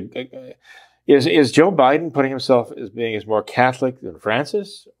actually, is Joe Biden putting himself as being as more Catholic than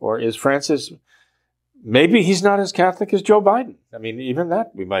Francis? Or is Francis, maybe he's not as Catholic as Joe Biden? I mean, even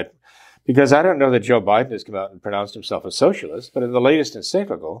that we might, because I don't know that Joe Biden has come out and pronounced himself a socialist, but in the latest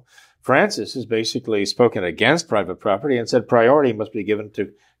encyclical, Francis has basically spoken against private property and said priority must be given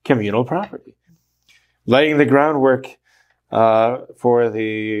to communal property, laying the groundwork for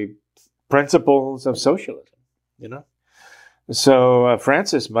the principles of socialism, you know? So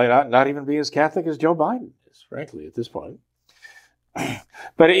Francis might not even be as Catholic as Joe Biden is, frankly, at this point.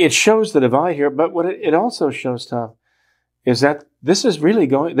 But it shows the divide here. But what it also shows, Tom, is that this is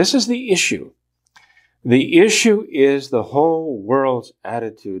the issue. The issue is the whole world's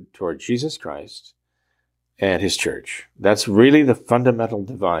attitude toward Jesus Christ and his church. That's really the fundamental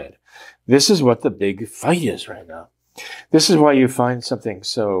divide. This is what the big fight is right now. This is why you find something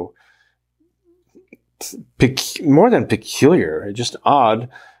so more than peculiar, just odd.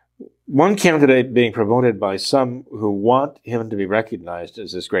 One candidate being promoted by some who want him to be recognized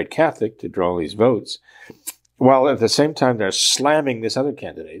as this great Catholic to draw these votes, while at the same time they're slamming this other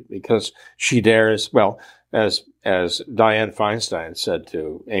candidate because she dares, well, as Dianne Feinstein said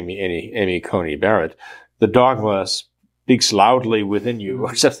to Amy Coney Barrett, the dogma speaks loudly within you,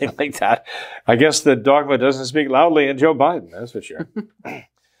 or something like that. I guess the dogma doesn't speak loudly in Joe Biden, that's for sure.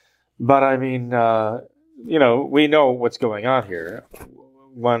 But I mean, you know, we know what's going on here.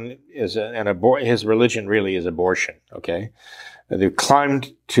 One is his religion really is abortion, okay? They've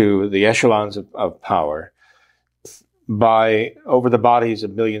climbed to the echelons of power by over the bodies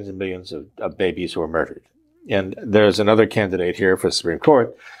of millions and millions of babies who are murdered. And there's another candidate here for the Supreme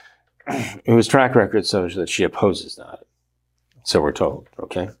Court whose track record shows that she opposes that. So we're told,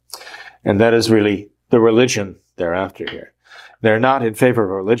 okay? And that is really the religion they're after here. They're not in favor of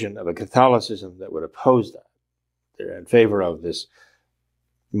a religion, of a Catholicism that would oppose that. They're in favor of this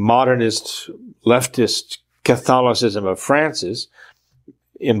modernist, leftist Catholicism of Francis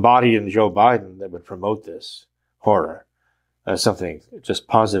embodied in Joe Biden that would promote this horror as something just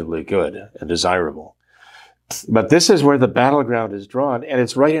positively good and desirable. But this is where the battleground is drawn, and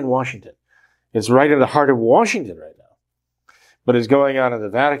it's right in Washington. It's right in the heart of Washington right now. What is going on in the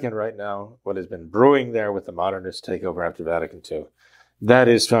Vatican right now, what has been brewing there with the modernist takeover after Vatican II, that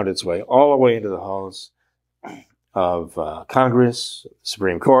has found its way all the way into the halls of Congress,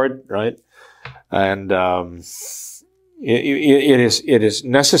 Supreme Court, right? And it is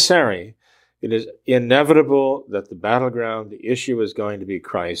necessary, it is inevitable that the battleground, the issue is going to be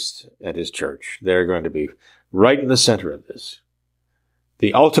Christ and his church. They're going to be right in the center of this.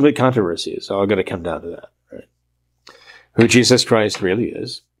 The ultimate controversy is all going to come down to that, right? Who Jesus Christ really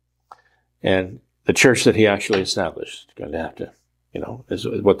is, and the church that he actually established is going to have to, you know, is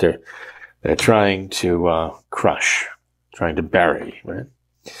what they're trying to crush, trying to bury, right?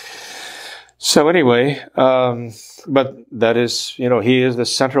 So anyway, but that is, you know, he is the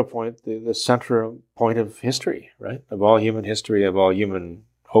central point, the central point of history, right? Of all human history, of all human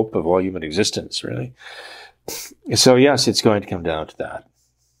hope, of all human existence, really. So yes, it's going to come down to that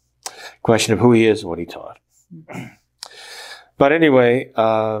question of who he is and what he taught. But anyway,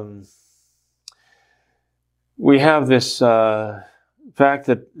 we have this fact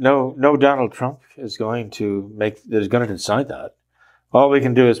that no Donald Trump is going to decide that. All we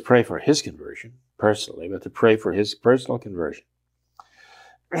can do is pray for his conversion, personally, but to pray for his personal conversion.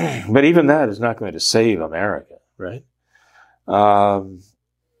 But even that is not going to save America, right?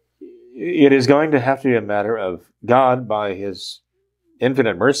 it is going to have to be a matter of God, by his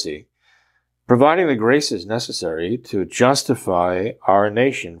infinite mercy, providing the graces necessary to justify our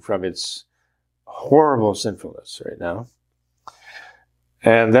nation from its horrible sinfulness right now.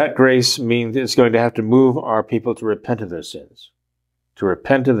 And that grace means it's going to have to move our people to repent of their sins, to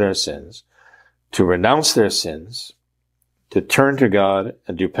renounce their sins, to turn to God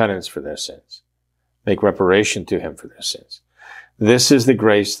and do penance for their sins, make reparation to him for their sins. This is the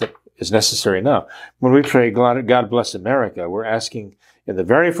grace that is necessary now. When we pray, God bless America, we're asking in the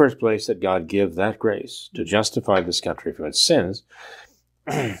very first place that God give that grace to justify this country from its sins,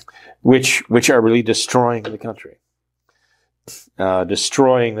 which are really destroying the country,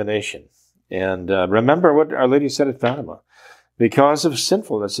 destroying the nation. And remember what Our Lady said at Fatima. Because of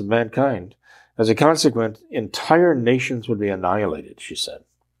sinfulness of mankind, as a consequence, entire nations would be annihilated, she said.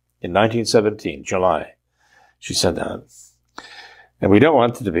 In 1917, July, she said that. And we don't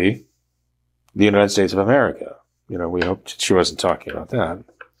want it to be the United States of America. You know, we hope she wasn't talking about that.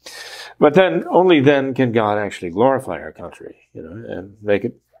 But then, only then can God actually glorify our country, you know, and make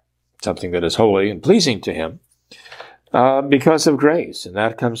it something that is holy and pleasing to him because of grace. And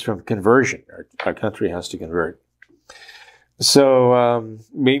that comes from conversion. Our country has to convert. So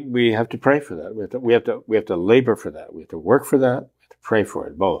we have to pray for that. We have to labor for that. We have to work for that. We have to pray for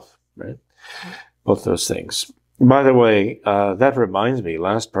it, both, right? Both those things. By the way, that reminds me,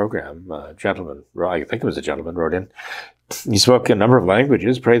 last program, a gentleman, I think it was a gentleman, wrote in. He spoke a number of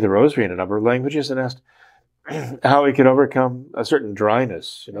languages, prayed the rosary in a number of languages, and asked how he could overcome a certain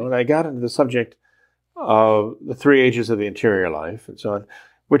dryness, you know. And I got into the subject of the 3 ages of the interior life and so on,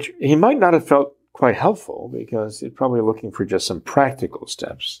 which he might not have felt quite helpful because he's probably looking for just some practical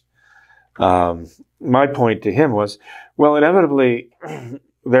steps. My point to him was, well, inevitably,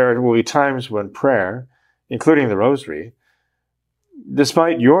 there will be times when prayer, including the rosary,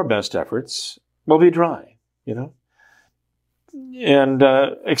 despite your best efforts, will be dry, you know? And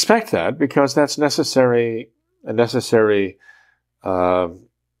expect that, because that's a necessary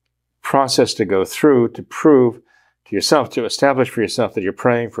process to go through to prove to yourself, to establish for yourself that you're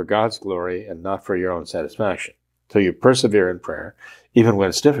praying for God's glory and not for your own satisfaction. So you persevere in prayer, even when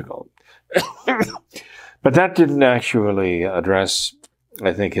it's difficult. But that didn't actually address,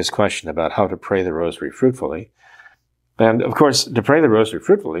 I think, his question about how to pray the rosary fruitfully. And of course, to pray the rosary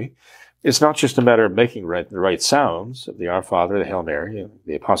fruitfully, it's not just a matter of making the right sounds of the Our Father, the Hail Mary,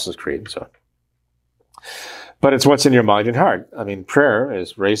 the Apostles' Creed, and so on. But it's what's in your mind and heart. I mean, prayer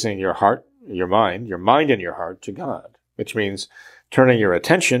is raising your heart, your mind and your heart to God, which means turning your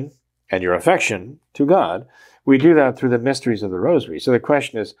attention and your affection to God. We do that through the mysteries of the rosary. So the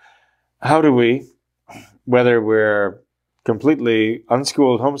question is, how do we, whether we're completely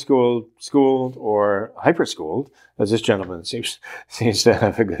unschooled, homeschooled, schooled, or hyperschooled, as this gentleman seems to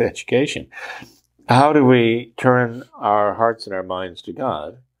have a good education, how do we turn our hearts and our minds to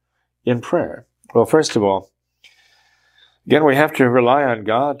God in prayer? Well, first of all, again, we have to rely on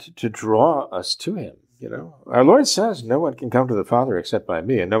God to draw us to him. You know, our Lord says, no one can come to the Father except by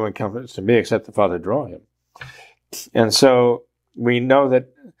me, and no one comes to me except the Father draw him. And so we know that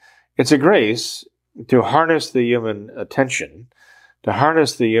it's a grace to harness the human attention, to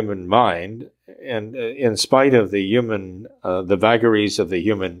harness the human mind, and in spite of the human, the vagaries of the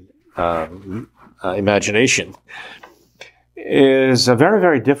human imagination, is very,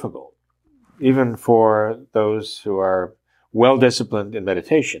 very difficult, even for those who are well-disciplined in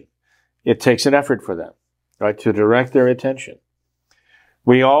meditation. It takes an effort for them, right, to direct their attention.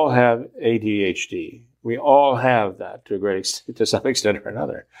 We all have ADHD. We all have that to a great extent, to some extent or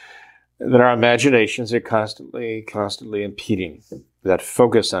another. That our imaginations are constantly impeding that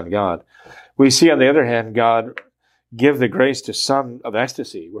focus on God. We see, on the other hand, God give the grace to some of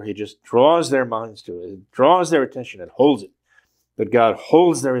ecstasy, where he just draws their minds to it, draws their attention and holds it. But God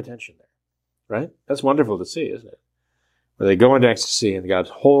holds their attention there, right? That's wonderful to see, isn't it? Where they go into ecstasy and God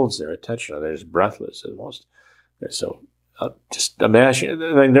holds their attention. They're just breathless almost. They're so, just imagine,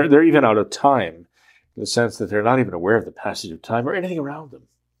 I mean, they're even out of time, in the sense that they're not even aware of the passage of time or anything around them.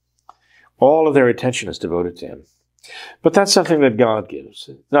 All of their attention is devoted to him. But that's something that God gives,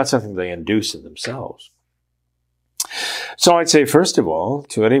 not something they induce in themselves. So I'd say, first of all,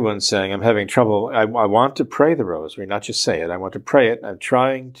 to anyone saying, I'm having trouble, I want to pray the rosary, not just say it, I want to pray it. I'm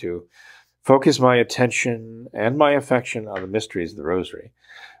trying to focus my attention and my affection on the mysteries of the rosary.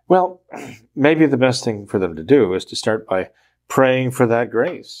 Well, maybe the best thing for them to do is to start by praying for that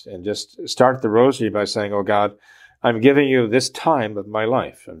grace, and just start the rosary by saying, oh God, I'm giving you this time of my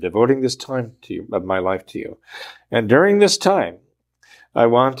life. I'm devoting this time to you, of my life to you. And during this time, I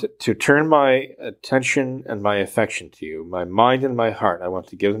want to turn my attention and my affection to you, my mind and my heart. I want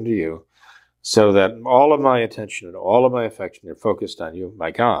to give them to you so that all of my attention and all of my affection are focused on you,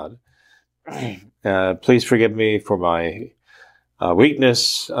 my God. Please forgive me for my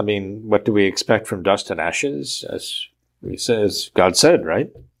weakness. I mean, what do we expect from dust and ashes? As God said, right?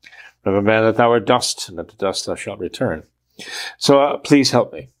 Remember, man, that thou art dust, and that to dust thou shalt return. So please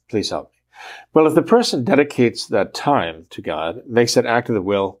help me. Please help me. Well, if the person dedicates that time to God, makes that act of the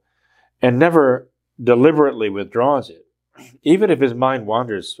will, and never deliberately withdraws it, even if his mind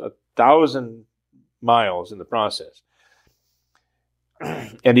wanders 1,000 miles in the process,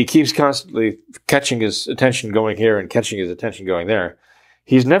 and he keeps constantly catching his attention going here and catching his attention going there,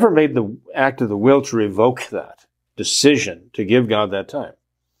 he's never made the act of the will to revoke that decision to give God that time.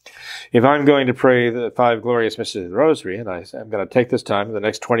 If I'm going to pray the 5 glorious mysteries of the Rosary, and I'm going to take this time, the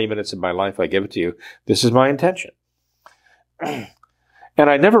next 20 minutes of my life, I give it to you, this is my intention. And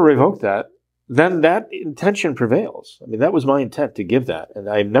I never revoke that, then that intention prevails. I mean, that was my intent to give that, and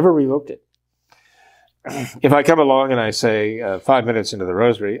I've never revoked it. If I come along and I say 5 minutes into the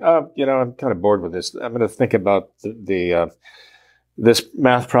Rosary, I'm kind of bored with this. I'm going to think about this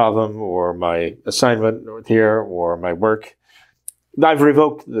math problem or my assignment here or my work. I've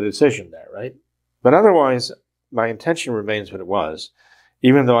revoked the decision there, right? But otherwise, my intention remains what it was,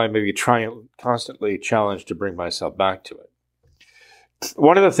 even though I may be constantly challenged to bring myself back to it.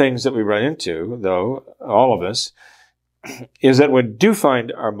 One of the things that we run into, though, all of us, is that when we do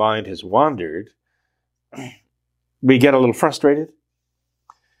find our mind has wandered, we get a little frustrated.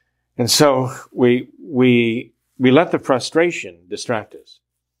 And so we let the frustration distract us.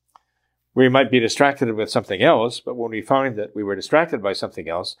 We might be distracted with something else, but when we find that we were distracted by something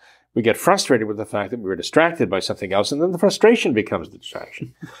else, we get frustrated with the fact that we were distracted by something else, and then the frustration becomes the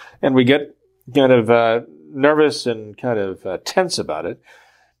distraction. And we get kind of nervous and kind of tense about it.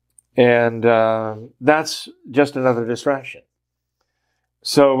 And that's just another distraction.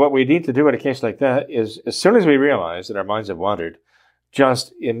 So what we need to do in a case like that is, as soon as we realize that our minds have wandered,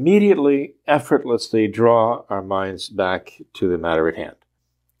 just immediately, effortlessly draw our minds back to the matter at hand.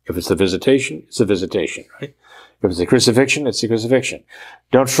 If it's a visitation, it's a visitation, right? If it's a crucifixion, it's a crucifixion.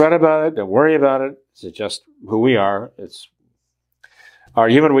 Don't fret about it. Don't worry about it. It's just who we are. It's our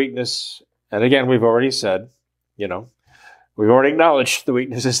human weakness. And again, we've already said, we've already acknowledged the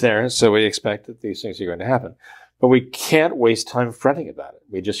weakness is there, so we expect that these things are going to happen. But we can't waste time fretting about it.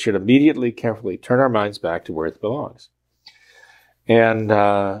 We just should immediately, carefully turn our minds back to where it belongs. And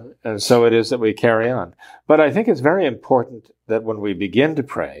so it is that we carry on. But I think it's very important that when we begin to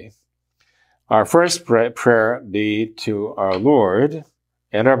pray, our first prayer be to our Lord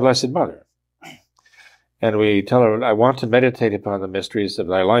and our Blessed Mother. And we tell her, I want to meditate upon the mysteries of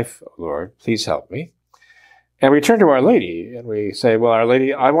thy life, Lord. Please help me. And we turn to Our Lady and we say, well, Our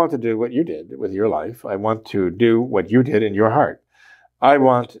Lady, I want to do what you did with your life. I want to do what you did in your heart. I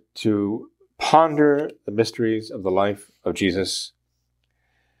want to ponder the mysteries of the life of Jesus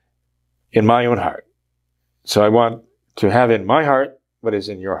in my own heart. So I want to have in my heart what is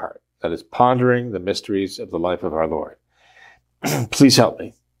in your heart. That is pondering the mysteries of the life of our Lord. Please help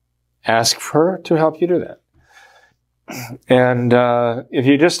me. Ask her to help you do that. And if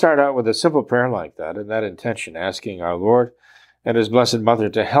you just start out with a simple prayer like that, in that intention, asking our Lord and His Blessed Mother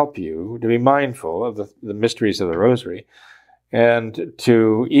to help you to be mindful of the mysteries of the Rosary, and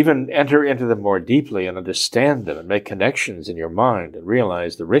to even enter into them more deeply and understand them and make connections in your mind and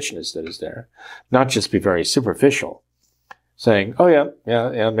realize the richness that is there, not just be very superficial, saying, oh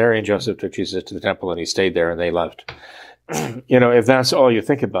yeah, Mary and Joseph took Jesus to the temple and he stayed there and they left. If that's all you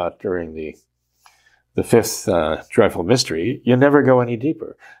think about during the fifth joyful mystery, you never go any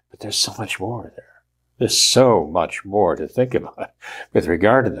deeper. But there's so much more there. There's so much more to think about with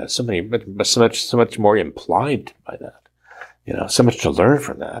regard to that. So much more implied by that. So much to learn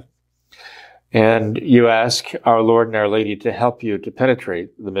from that. And you ask our Lord and Our Lady to help you to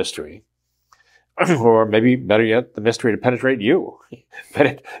penetrate the mystery. Or maybe, better yet, the mystery to penetrate you.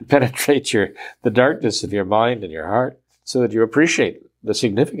 Penetrate the darkness of your mind and your heart so that you appreciate the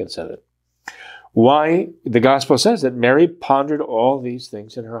significance of it. Why? The Gospel says that Mary pondered all these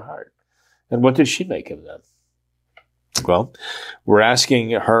things in her heart. And what did she make of them? Well, we're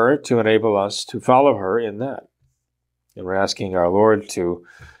asking her to enable us to follow her in that. And we're asking our Lord to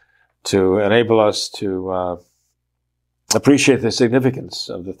enable us to appreciate the significance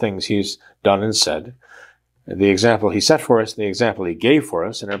of the things He's done and said, and the example He set for us, and the example He gave for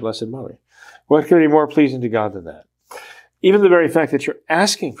us in our Blessed Mother. What could be more pleasing to God than that? Even the very fact that you're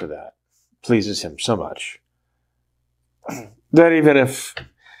asking for that pleases Him so much that even if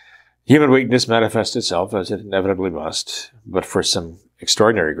human weakness manifests itself, as it inevitably must, but for some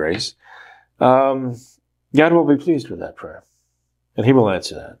extraordinary grace, God will be pleased with that prayer, and he will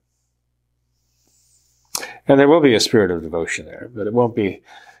answer that. And there will be a spirit of devotion there, but it won't be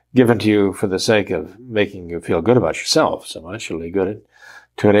given to you for the sake of making you feel good about yourself so much. It'll be good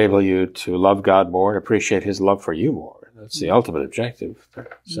to enable you to love God more and appreciate his love for you more. That's the ultimate objective.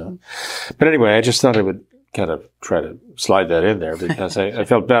 So, but anyway, I just thought I would kind of try to slide that in there because I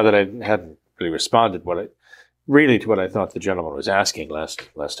felt bad that I hadn't really responded to what I thought the gentleman was asking last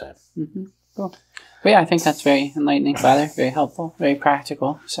time. Mm-hmm. Cool. But yeah, I think that's very enlightening, Father. Very helpful, very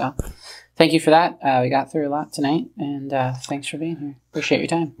practical. So thank you for that. We got through a lot tonight, and thanks for being here. Appreciate your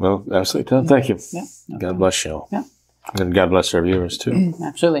time. Well, absolutely. Thank you. Yeah. God bless you all. Yeah. And God bless our viewers, too.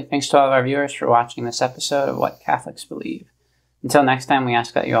 Absolutely. Thanks to all of our viewers for watching this episode of What Catholics Believe. Until next time, we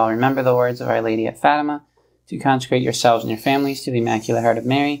ask that you all remember the words of Our Lady at Fatima, to consecrate yourselves and your families to the Immaculate Heart of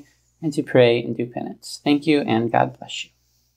Mary, and to pray and do penance. Thank you, and God bless you.